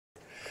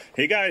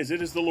Hey guys,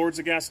 it is the Lords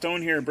of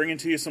Gaston here, bringing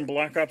to you some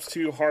Black Ops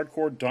 2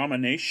 Hardcore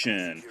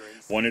Domination.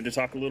 Wanted to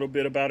talk a little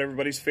bit about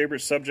everybody's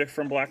favorite subject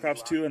from Black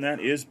Ops 2, and that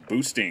is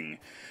boosting.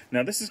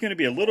 Now this is going to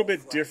be a little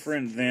bit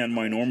different than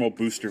my normal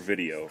booster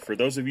video. For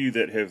those of you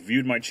that have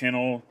viewed my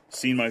channel,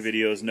 seen my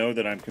videos, know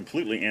that I'm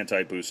completely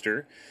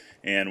anti-booster.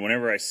 And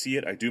whenever I see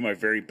it, I do my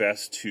very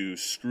best to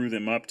screw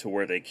them up to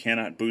where they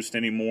cannot boost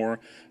anymore.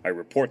 I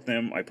report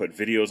them, I put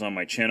videos on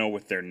my channel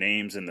with their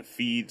names in the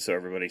feed so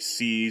everybody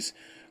sees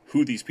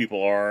who these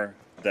people are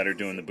that are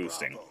doing the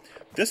boosting.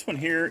 This one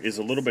here is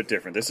a little bit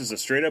different. This is a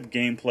straight up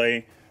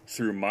gameplay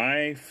through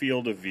my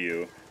field of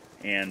view,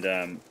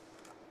 and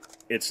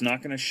it's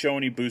not going to show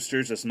any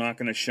boosters. It's not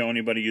going to show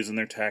anybody using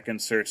their tac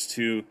inserts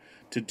to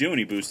do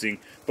any boosting.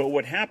 But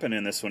what happened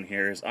in this one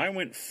here is I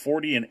went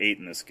 40-8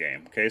 in this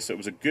game. Okay, so it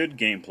was a good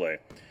gameplay.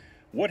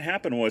 What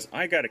happened was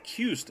I got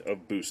accused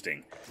of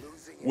boosting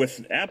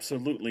with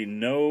absolutely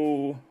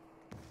no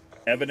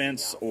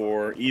evidence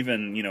or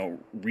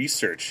even,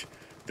 research.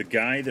 The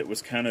guy that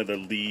was kind of the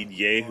lead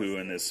yahoo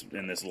in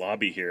this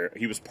lobby here,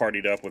 he was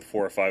partied up with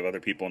 4 or 5 other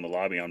people in the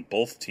lobby on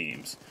both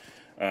teams.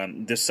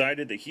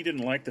 Decided that he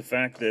didn't like the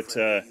fact that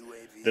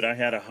that I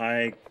had a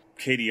high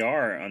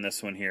KDR on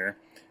this one here,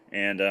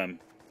 and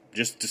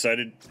just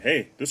decided,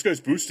 hey, this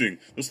guy's boosting.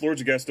 This Lords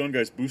of Gaston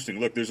guy's boosting.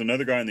 Look, there's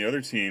another guy on the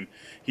other team.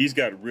 He's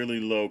got really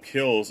low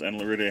kills and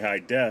really high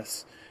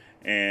deaths.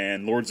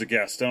 And Lords of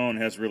Gaston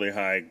has really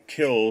high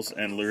kills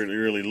and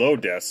really low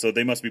deaths, so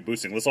they must be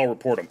boosting. Let's all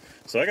report them.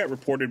 So I got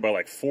reported by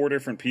like 4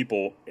 different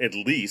people, at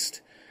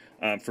least,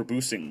 for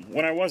boosting,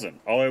 when I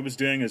wasn't. All I was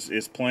doing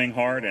is playing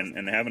hard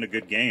and having a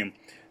good game.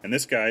 And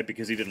this guy,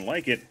 because he didn't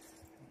like it,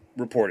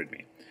 reported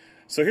me.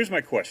 So here's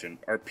my question.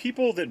 Are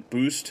people that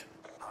boost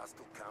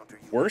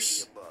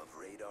worse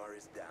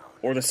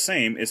or the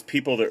same as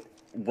people that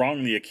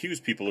wrongly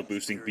accuse people of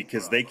boosting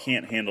because they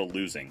can't handle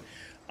losing?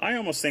 I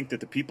almost think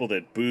that the people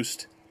that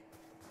boost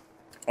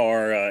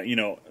are,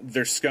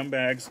 they're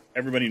scumbags.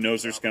 Everybody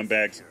knows they're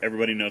scumbags.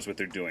 Everybody knows what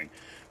they're doing.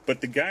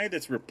 But the guy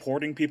that's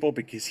reporting people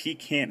because he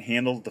can't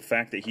handle the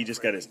fact that he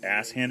just got his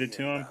ass handed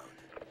to him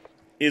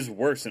is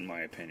worse, in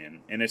my opinion.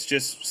 And it's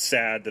just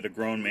sad that a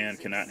grown man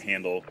cannot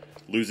handle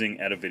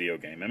losing at a video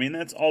game. I mean,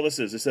 that's all this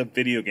is. It's a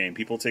video game.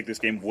 People take this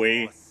game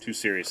way too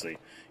seriously.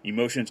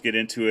 Emotions get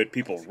into it.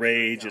 People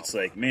rage. It's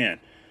like, man,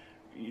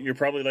 you're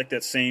probably like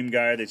that same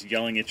guy that's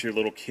yelling at your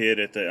little kid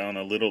on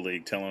a Little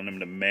League, telling him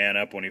to man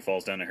up when he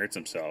falls down and hurts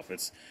himself.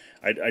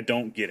 I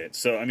don't get it.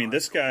 So, I mean,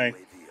 this guy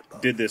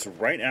did this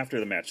right after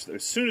the match.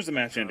 As soon as the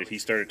match ended, he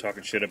started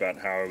talking shit about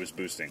how I was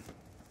boosting.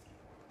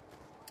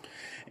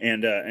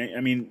 And,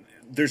 I mean,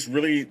 there's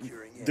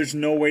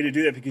no way to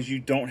do that because you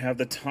don't have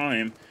the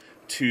time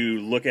to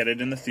look at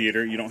it in the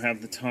theater. You don't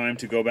have the time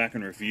to go back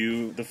and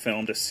review the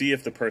film to see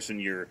if the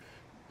person you're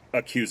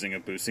accusing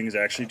of boosting is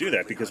actually do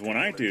that. Because when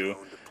I do,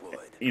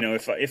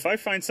 if I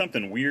find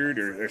something weird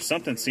or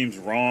something seems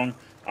wrong,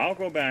 I'll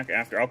go back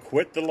after. I'll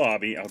quit the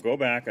lobby. I'll go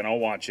back and I'll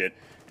watch it,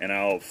 and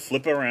I'll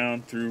flip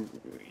around through,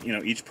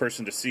 each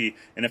person to see.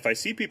 And if I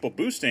see people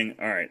boosting,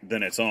 all right,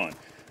 then it's on.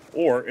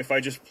 Or if I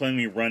just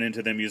plainly run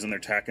into them using their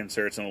tac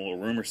inserts in a little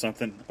room or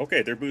something,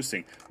 okay, they're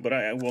boosting. But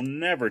I will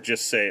never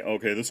just say,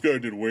 okay, this guy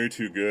did way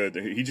too good.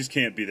 He just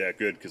can't be that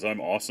good because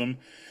I'm awesome.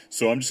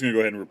 So I'm just going to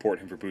go ahead and report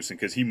him for boosting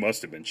because he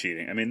must have been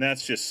cheating. I mean,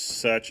 that's just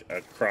such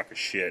a crock of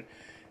shit.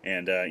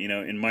 And,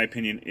 in my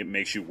opinion, it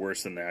makes you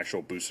worse than the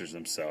actual boosters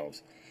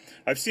themselves.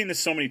 I've seen this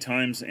so many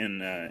times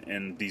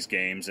in these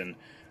games, and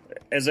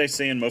as I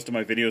say in most of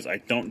my videos, I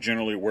don't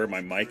generally wear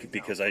my mic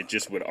because I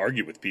just would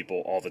argue with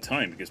people all the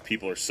time because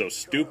people are so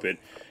stupid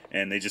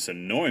and they just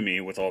annoy me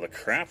with all the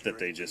crap that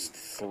they just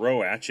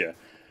throw at you.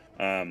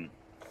 And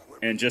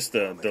just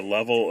the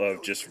level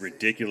of just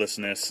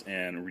ridiculousness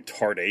and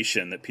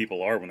retardation that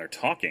people are when they're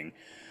talking.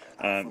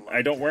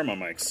 I don't wear my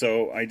mic,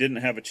 so I didn't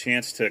have a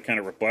chance to kind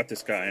of rebut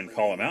this guy and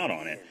call him out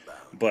on it.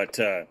 But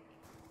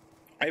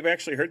I've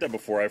actually heard that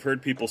before. I've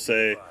heard people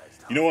say,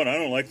 you know what, I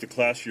don't like the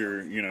class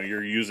you're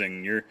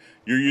using. You're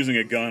using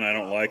a gun I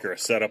don't like or a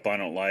setup I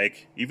don't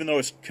like, even though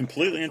it's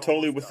completely and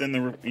totally within the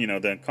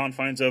the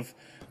confines of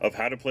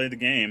how to play the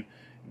game.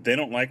 They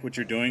don't like what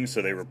you're doing,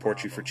 so they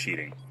report you for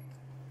cheating.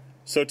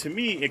 So to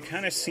me, it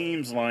kind of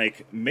seems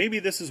like maybe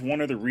this is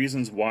one of the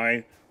reasons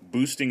why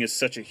boosting is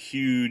such a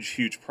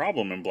huge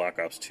problem in Black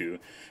Ops 2.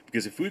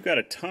 Because if we've got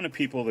a ton of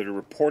people that are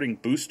reporting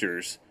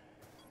boosters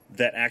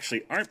that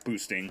actually aren't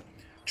boosting,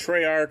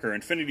 Treyarch or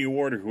Infinity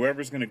Ward or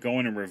whoever's going to go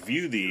in and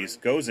review these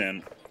goes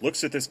in,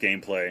 looks at this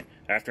gameplay,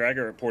 after I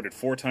got reported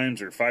 4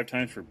 times or 5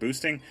 times for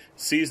boosting,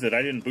 sees that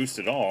I didn't boost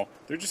at all,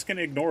 they're just going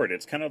to ignore it.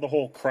 It's kind of the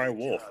whole cry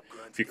wolf.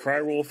 If you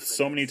cry wolf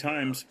so many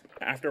times,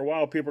 after a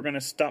while people are going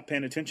to stop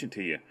paying attention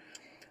to you.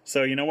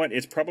 So you know what?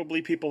 It's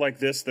probably people like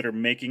this that are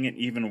making it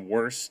even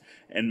worse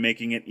and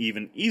making it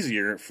even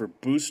easier for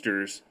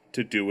boosters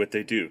to do what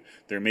they do.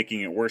 They're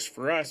making it worse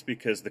for us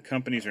because the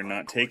companies are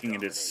not taking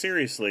it as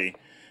seriously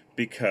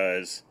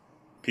because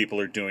people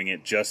are doing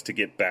it just to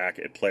get back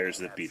at players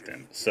that beat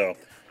them. So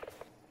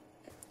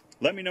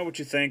let me know what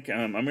you think.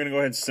 I'm going to go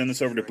ahead and send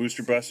this over to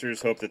Booster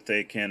Busters. Hope that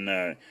they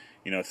can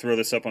throw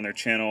this up on their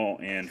channel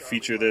and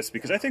feature this,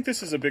 because I think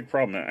this is a big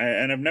problem.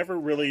 And I've never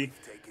really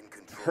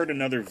heard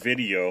another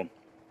video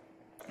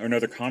or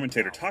another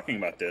commentator talking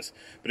about this,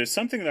 but it's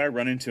something that I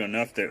run into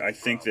enough that I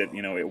think that,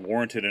 it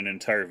warranted an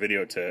entire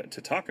video to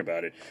talk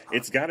about it.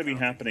 It's got to be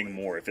happening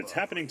more. If it's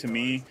happening to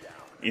me,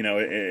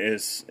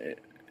 as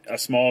a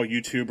small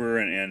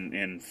YouTuber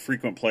and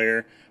frequent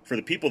player, for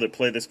the people that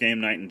play this game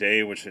night and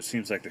day, which it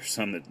seems like there's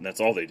some that's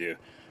all they do,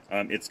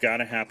 it's got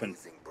to happen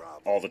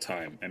all the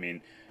time. I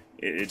mean,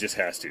 it just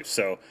has to.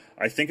 So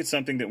I think it's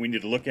something that we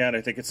need to look at.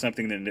 I think it's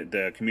something that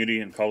the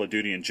community and Call of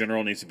Duty in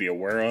general needs to be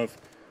aware of,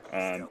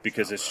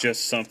 because it's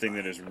just something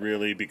that is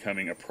really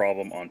becoming a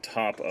problem on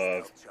top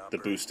of the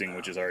boosting,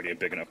 which is already a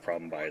big enough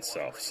problem by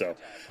itself. So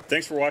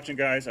thanks for watching,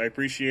 guys. I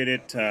appreciate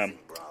it.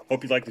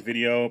 Hope you liked the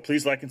video.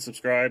 Please like and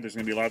subscribe. There's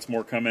going to be lots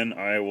more coming.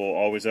 I will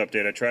always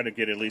update. I try to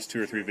get at least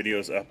 2 or 3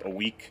 videos up a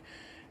week,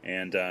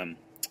 and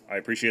I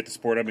appreciate the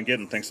support I've been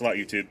getting. Thanks a lot,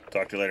 YouTube.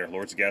 Talk to you later.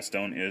 Lords of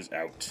Gasstone is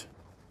out.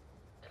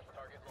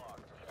 Target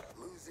locked.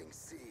 Losing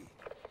C.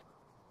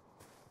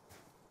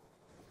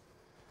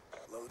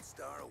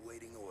 Lodestar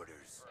awaiting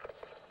orders.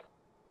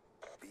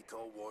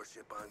 VTOL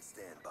warship on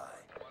standby.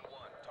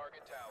 1-1.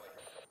 Target tally.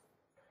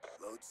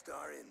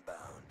 Lodestar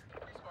inbound.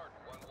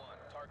 Spartan 1-1.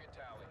 Target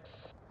tally.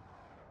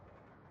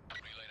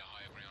 Relay to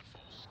higher ground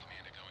force.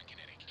 Commander going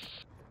kinetic.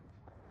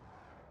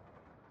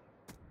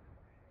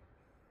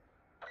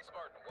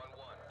 Spartan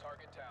 1-1.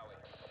 Target tally.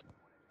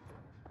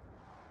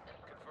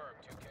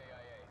 Confirmed 2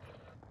 KIA.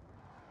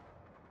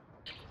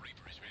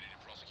 Reaper is ready to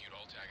prosecute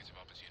all targets of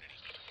opportunity.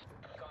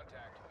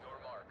 Contact. Your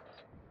mark.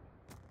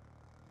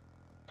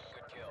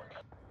 Good kill.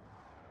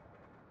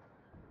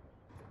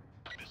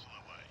 Missile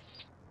away.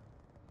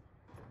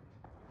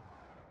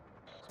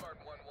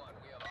 Spartan 1-1.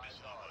 We have eyes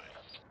Missile on. away.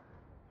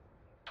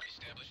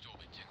 Established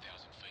orbit 10,000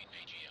 feet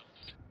AGL.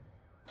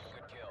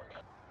 Good kill.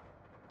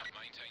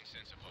 Maintain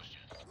sensor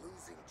posture.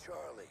 Losing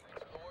Charlie.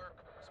 Thanks for the work.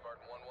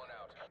 Spartan 1-1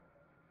 out.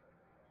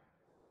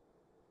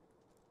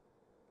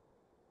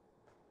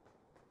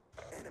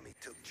 Enemy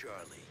took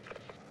Charlie.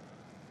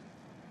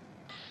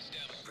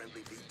 Established.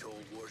 Friendly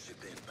VTOL warship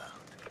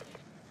inbound.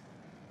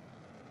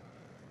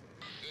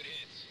 Good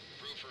hits.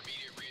 Proof for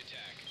immediate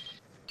reattack.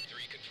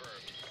 3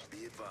 confirmed.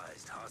 Be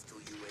advised, hostile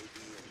UAV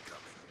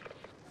incoming.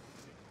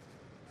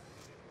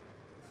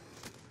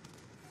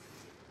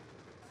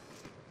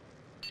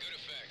 Good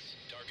effects.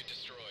 Target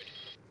destroyed.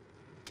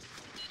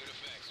 Good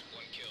effects.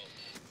 1 kill.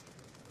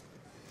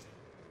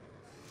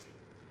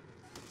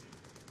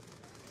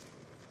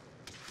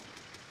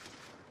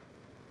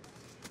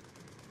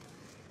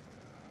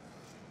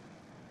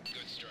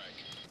 Good strike.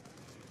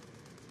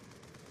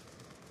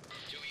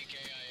 2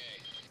 EKIA.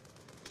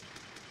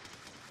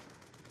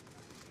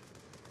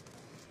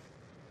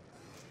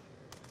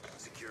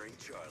 Securing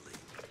Charlie.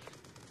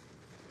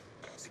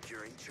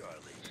 Securing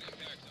Charlie.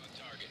 Impacts on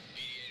target.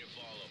 Mediate to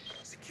follow.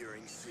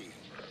 Securing C.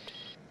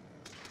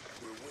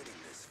 We're winning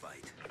this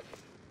fight.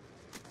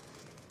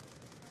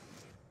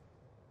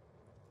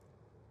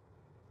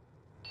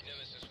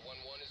 Nemesis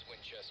 1-1 is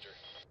Winchester.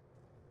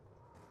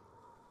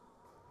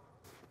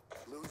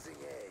 Losing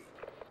A.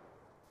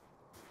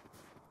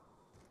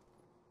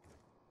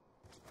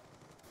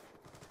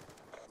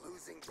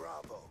 Losing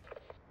Bravo.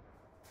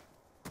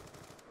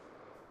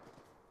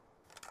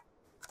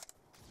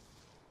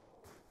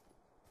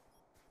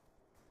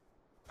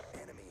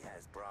 Enemy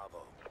has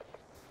Bravo.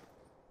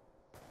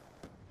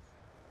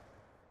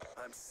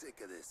 I'm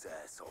sick of this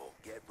asshole.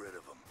 Get rid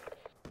of him.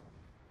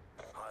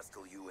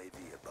 Hostile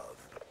UAV above.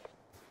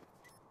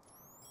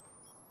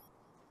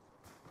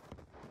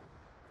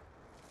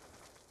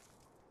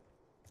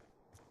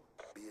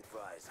 Be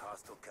advised,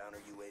 hostile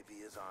counter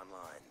UAV is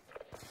online.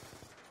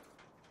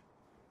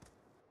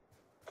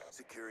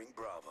 Securing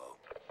Bravo.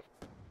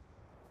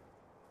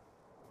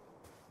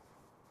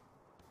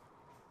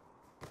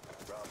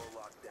 Bravo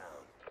locked down.